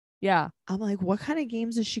her. Yeah. I'm like, what kind of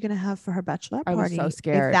games is she gonna have for her bachelorette I was party? so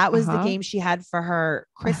scared. If that was the game she had for her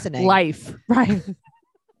christening, Life. Right.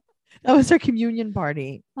 that was her communion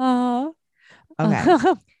party. Okay.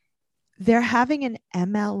 They're having an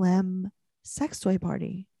MLM sex toy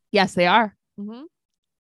party. Yes, they are. Mm-hmm.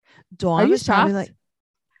 Dawn Are you was probably shocked? like,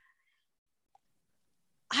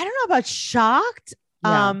 I don't know about shocked.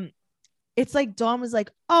 Yeah. It's like Dawn was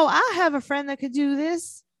like, oh, I have a friend that could do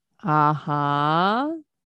this. Uh-huh.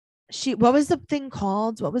 What was the thing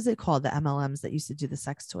called? What was it called? The MLMs that used to do the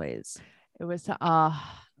sex toys. It was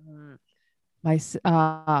my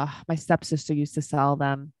stepsister used to sell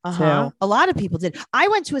them too. A lot of people did. I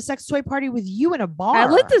went to a sex toy party with you in a bar.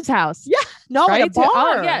 At Linda's house. Yeah. No, Right? at a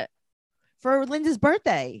bar. Oh, yeah. For Linda's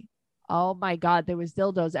birthday. Oh my God. There was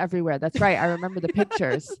dildos everywhere. That's right. I remember the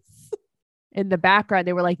pictures. In the background,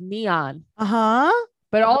 they were like neon.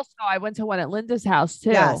 But also I went to one at Linda's house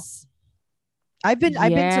too. Yes. I've been to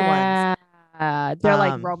one. They're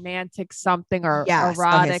like romantic something or Yes. Okay,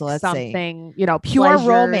 erotic so let's something, you know, Pure pleasures.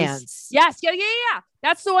 romance. Yes. Yeah.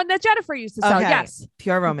 That's the one that Jennifer used to sell. Okay. Yes.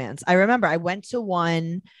 Pure romance. I remember I went to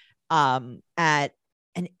one at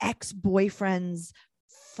an ex-boyfriend's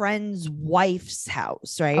friend's wife's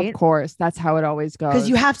house, right? Of course. That's how it always goes. Because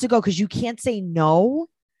you have to go because you can't say no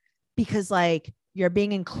because like you're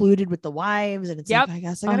being included with the wives and it's Yep. like, I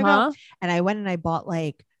guess I gotta go. And I went and I bought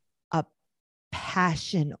like a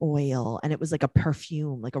passion oil and it was like a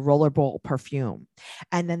perfume, like a rollerball perfume.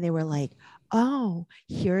 And then they were like, oh,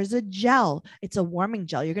 here's a gel. It's a warming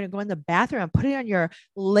gel. You're going to go in the bathroom and put it on your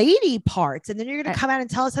lady parts. And then you're going to come out and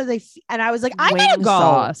tell us how they feel. And I was like, I gotta Wing go.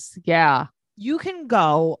 sauce. Yeah. You can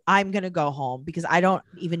go. I'm going to go home because I don't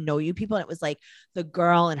even know you people. And it was like the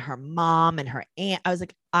girl and her mom and her aunt. I was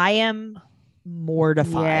like, I am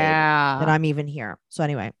mortified that I'm even here. So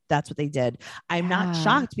anyway, that's what they did. I'm not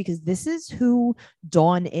shocked because this is who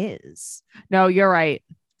Dawn is. No, you're right.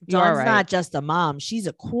 Dawn's not just a mom. She's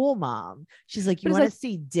a cool mom. She's like, you want to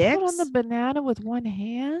see dicks? Put on the banana with one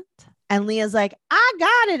hand. And Leah's like, I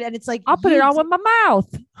got it. And it's like, I'll put it on with my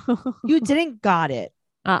mouth. You didn't got it.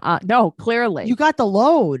 No, clearly. You got the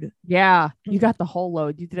load. Yeah. You got the whole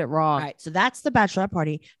load. You did it wrong. All right. So that's the bachelorette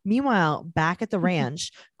party. Meanwhile, back at the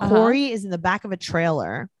ranch, Corey is in the back of a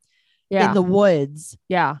trailer in the woods.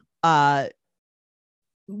 Yeah.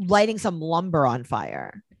 Lighting some lumber on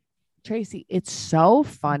fire. Tracy, it's so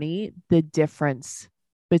funny the difference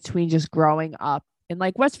between just growing up in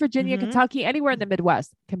like West Virginia, Kentucky, anywhere in the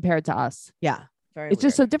Midwest compared to us. Yeah. It's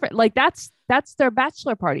just so different. Like that's their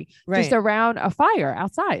bachelor party, just around a fire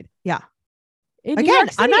outside. Yeah. In Again, New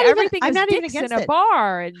York City, I'm not even dicks against in a it.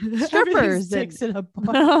 bar and strippers. Dicks in a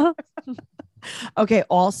bar. Okay.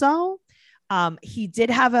 Also, he did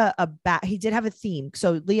have he did have a theme.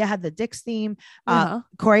 So Leah had the Dick's theme.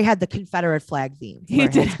 Corey had the Confederate flag theme for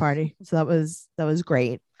his party. So that was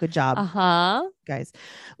great. Good job, guys.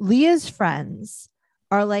 Leah's friends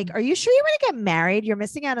are like, are you sure you want to get married? You're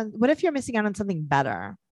missing out on. What if you're missing out on something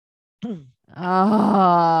better? So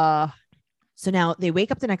now they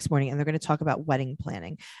wake up the next morning and they're going to talk about wedding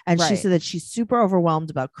planning. And she said that she's super overwhelmed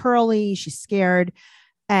about Curly. She's scared.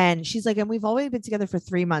 And she's like, and we've already been together for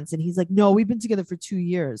 3 months. And he's like, no, we've been together for 2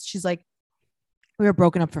 years. She's like, we were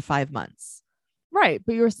broken up for 5 months. Right.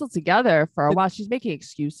 But you were still together for a while. She's making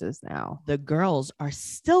excuses now. The girls are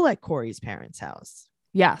still at Corey's parents' house.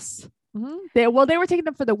 Yes. They were taking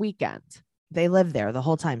them for the weekend. They lived there the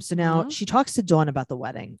whole time. So now she talks to Dawn about the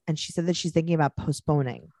wedding. And she said that she's thinking about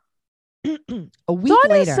postponing. A week Dawn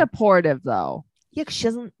later. is supportive though. Yeah, because she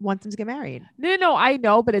doesn't want them to get married. No, I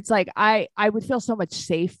know, but it's like I would feel so much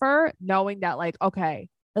safer knowing that, like, okay,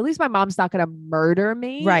 at least my mom's not gonna murder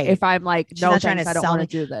me, right? If I'm like, she's no, not thanks, I don't want to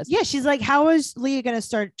do this. Yeah, she's like, how is Leah gonna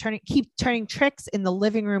keep turning tricks in the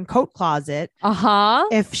living room coat closet?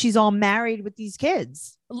 If she's all married with these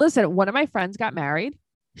kids. Listen, one of my friends got married.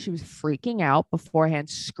 She was freaking out beforehand,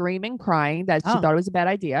 screaming, crying that she thought it was a bad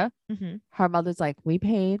idea. Her mother's like, we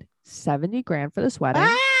paid $70,000 for this wedding.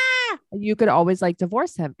 You could always like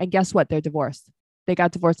divorce him. And guess what? They're divorced. They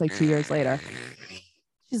got divorced like 2 years later.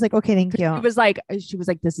 She's like, okay, thank you. She was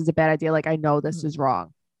like, this is a bad idea. Like, I know this is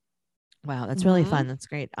wrong. Wow. That's really fun. That's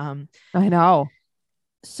great. I know.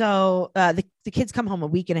 So the kids come home a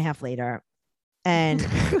week and a half later and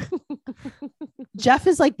Jeff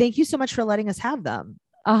is like, thank you so much for letting us have them.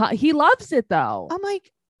 He loves it though. I'm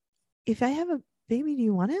like, if I have a baby, do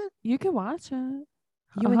you want it? You can watch it.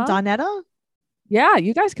 You and Donetta? Yeah,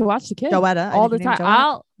 you guys can watch the kid Joetta. all the time.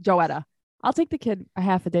 Joetta? Joetta. I'll take the kid a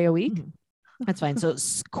half a day a week. That's fine. So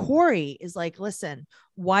Corey is like, listen,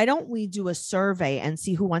 why don't we do a survey and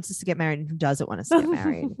see who wants us to get married and who doesn't want us to get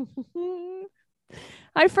married?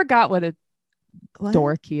 I forgot what a What?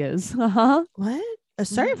 dork he is. What? A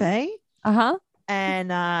survey? Uh-huh.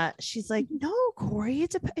 And she's like, no, Corey,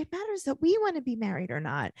 it matters that we want to be married or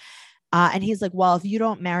not. And he's like, well, if you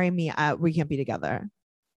don't marry me, we can't be together.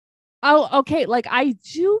 Oh, okay. Like I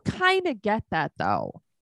do kind of get that though.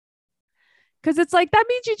 Cause it's like, that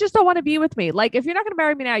means you just don't want to be with me. Like if you're not going to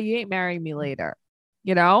marry me now, you ain't marrying me later,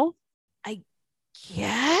 you know?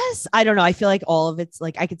 Yes. I don't know. I feel like all of it's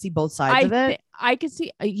like, I could see both sides of it. I could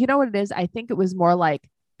see, you know what it is? I think it was more like,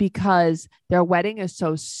 because their wedding is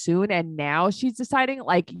so soon and now she's deciding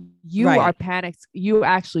like you Right. are panicked. You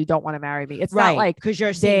actually don't want to marry me. It's Right. not like Because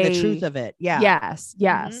you're seeing the they- truth of it. Yeah.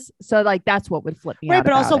 Yes. So like that's what would flip me Right, out.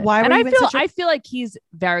 but also, about it. why were and you in such a- I feel like he's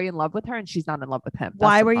very in love with her and she's not in love with him. That's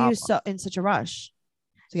Why the were you problem. so in such a rush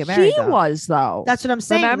to get married? He though? was though. That's what I'm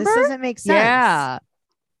saying. This Remember? doesn't make sense.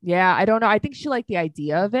 Yeah. I don't know. I think she liked the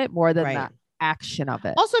idea of it more than Right. the action of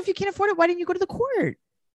it. Also, if you can't afford it, why didn't you go to the court?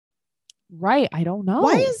 Right. I don't know.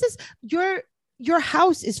 Why is this your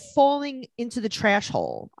house is falling into the trash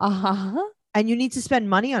hole uh-huh. and you need to spend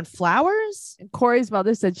money on flowers And Corey's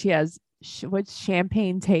mother said she has what's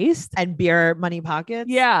champagne taste? and beer money pockets?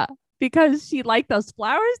 Yeah. Because she liked those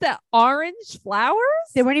flowers, that orange flowers.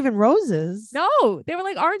 They weren't even roses. No, they were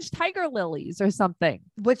like orange tiger lilies or something.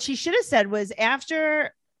 What she should have said was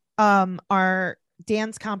after our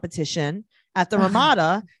dance competition at the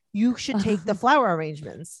Ramada, you should take the flower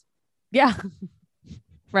arrangements. Yeah.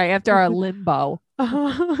 Right. After our limbo.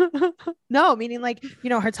 No, meaning like,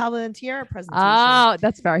 her tabla and tiara presentation. Oh,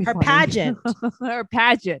 that's very Her funny. pageant. Her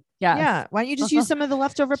pageant. Yes. Yeah. Why don't you just use some of the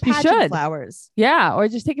leftover She pageant should. flowers Yeah. Or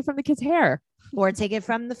just take it from the kid's hair. or take it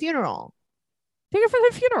from the funeral? Take it from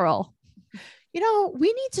the funeral.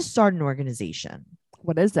 We need to start an organization.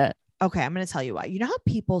 What is it? Okay, I'm going to tell you why. You know how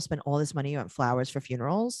people spend all this money on flowers for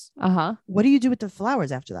funerals? Uh-huh. What do you do with the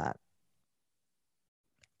flowers after that?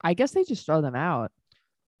 I guess they just throw them out.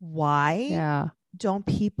 Why Yeah. don't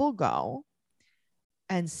people go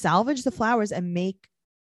and salvage the flowers and make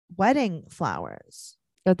wedding flowers?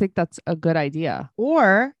 I think that's a good idea.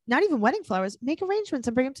 Or not even wedding flowers, make arrangements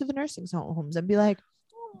and bring them to the nursing homes and be like,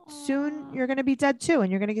 soon you're going to be dead too. And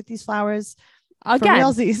you're going to get these flowers for Again.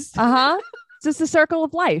 realsies. Uh-huh. It's just a circle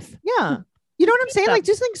of life. Yeah. You know what I'm saying? them. Like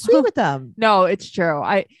do something sweet with them. No, it's true.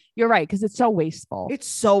 You're right, because it's so wasteful. It's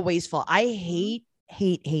so wasteful. I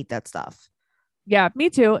hate that stuff. Yeah, me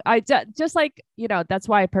too. Just like, that's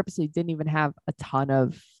why I purposely didn't even have a ton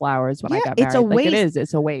of flowers when I Yeah, got married. it's a Like, waste.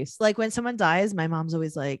 it's a waste. Like when someone dies, my mom's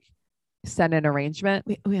always like, Send an arrangement.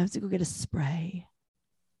 we have to go get a spray.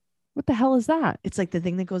 What the hell is that? It's like the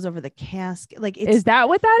thing that goes over the casket. Like it's Is that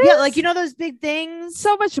what that is? yeah, like those big things.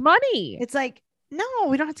 so much money. It's like, no,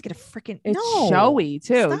 we don't have to get a freaking It's no. showy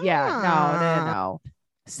too. Yeah. Stop. No.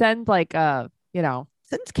 Send like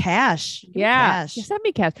Send cash. Give me yeah. cash. Send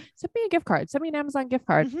me cash. Send me a gift card. Send me an Amazon gift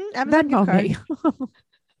card. Mhm, Amazon Venmo gift card. me.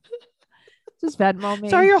 Just Venmo me.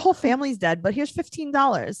 Sorry, your whole family's dead, but here's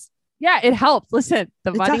 $15. Yeah, it helps. Listen,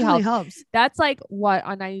 the It money definitely helps. helps. That's like what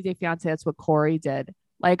on 90 Day Fiance, that's what Corey did.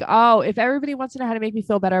 Like, oh, if everybody wants to know how to make me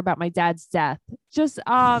feel better about my dad's death, just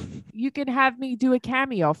you can have me do a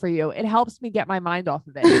cameo for you. It helps me get my mind off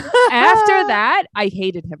of it. After that, I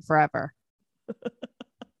hated him forever.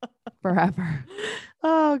 Forever.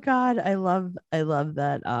 Oh God, I love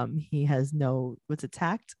that. He has no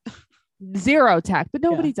tact. Zero tact, but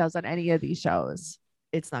nobody does on any of these shows.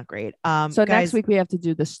 It's not great. So guys, next week we have to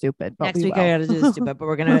do the stupid. But next we week will. I gotta do the stupid, but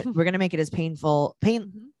we're gonna make it as painful.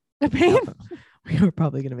 We're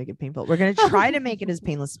probably going to make it painful. We're going to try to make it as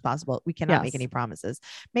painless as possible. We cannot make Yes. any promises.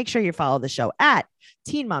 Make sure you follow the show at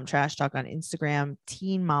Teen Mom Trash Talk on Instagram,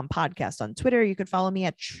 Teen Mom Podcast on Twitter. You could follow me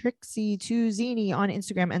at Trixie2Zini on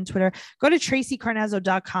Instagram and Twitter. Go to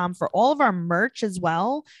TracyCarnazzo.com for all of our merch as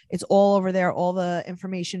well. It's all over there. All the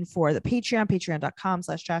information for the Patreon,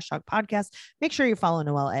 patreon.com/Trash Talk Podcast. Make sure you follow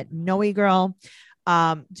Noelle at Noe Girl.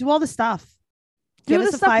 Do all the stuff. Do Give the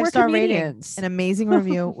us a stuff, we're 5-star rating, comedians. an amazing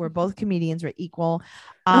review. We're both comedians. We're equal.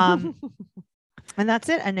 And that's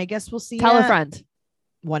it. And I guess we'll see. Tell a ya- friend.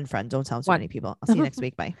 One friend. Don't tell so One. many people. I'll see you next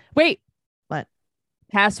week. Bye. Wait. What?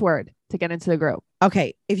 Password to get into the group.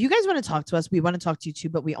 Okay. If you guys want to talk to us, we want to talk to you too,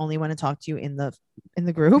 but we only want to talk to you in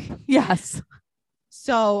the group. Yes.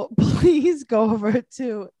 So please go over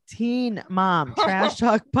to Teen Mom Trash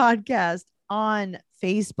Talk Podcast on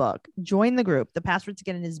Facebook. Join the group. The password to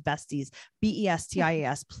get in is besties,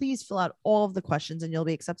 BESTIAS. Please fill out all of the questions and you'll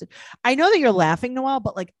be accepted. I know that you're laughing, Noelle,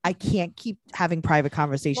 but like I can't keep having private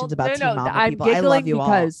conversations about Teen Mom with I'm people. I giggling love you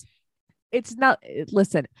because it's not.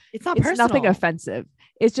 Listen, it's not it's personal. nothing offensive.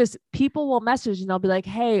 It's just people will message and they'll be like,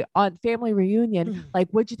 "Hey, on family reunion, like,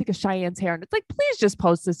 what'd you think of Cheyenne's hair?" And it's like, please just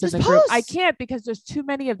post this Just in the group. I post. can't because there's too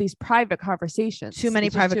many of these private conversations. Too many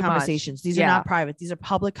It's just private too much. conversations. These are not private. These are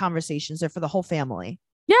public conversations. They're for the whole family.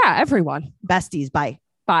 Yeah, everyone. Besties. Bye.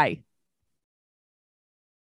 Bye.